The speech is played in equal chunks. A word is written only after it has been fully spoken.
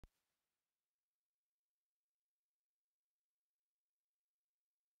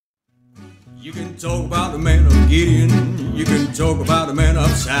You can talk about the man of Gideon, you can talk about the man of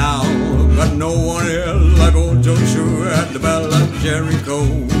Saul, but no one else like old Joshua at the Battle of Jericho.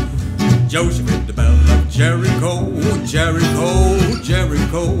 Joseph at the Battle of Jericho, Jericho,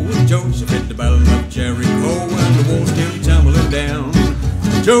 Jericho. Joseph at the Battle of Jericho, and the walls came tumbling down.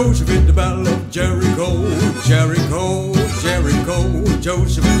 Joseph at the Battle of Jericho, Jericho, Jericho.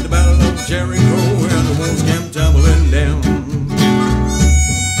 Joseph at the Battle of Jericho, and the walls came tumbling down.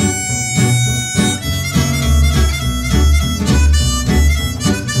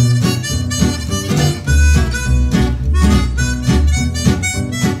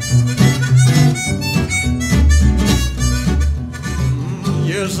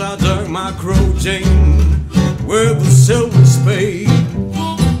 Yes, I dug my crow chain with a silver spade.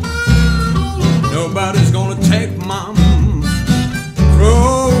 Nobody's gonna take my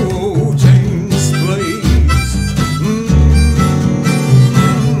crow chain's place.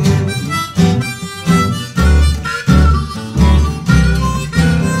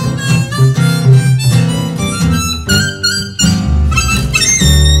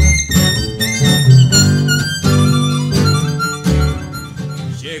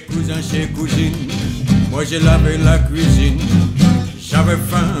 Chez cousine, moi j'ai lavé la cuisine. J'avais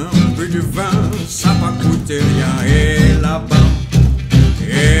faim, plus du vin, ça m'a coûté rien. Et là-bas